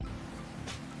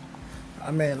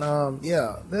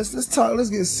Yeah. Let's talk. Let's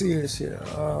get serious here.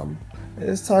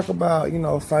 Let's talk about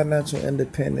financial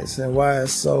independence and why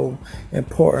it's so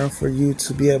important for you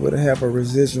to be able to have a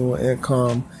residual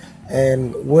income,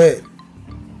 and what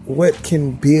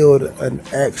can build an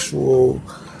actual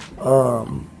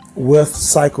wealth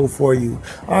cycle for you.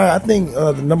 All right, I think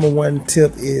the number one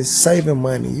tip is saving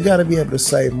money. You got to be able to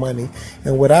save money,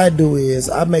 and what I do is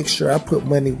I make sure I put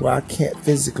money where I can't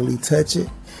physically touch it.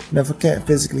 And if I can't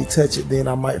physically touch it, then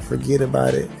I might forget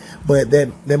about it. But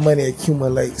that money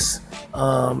accumulates.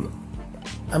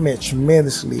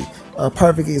 Tremendously. A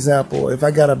perfect example: if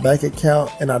I got a bank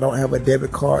account and I don't have a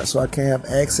debit card, so I can't have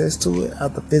access to it, I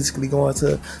have to physically go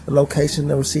into the location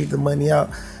to receive the money out.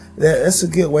 That's a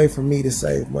good way for me to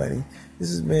save money. This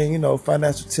has been,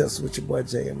 financial tips with your boy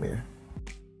Jay Amir.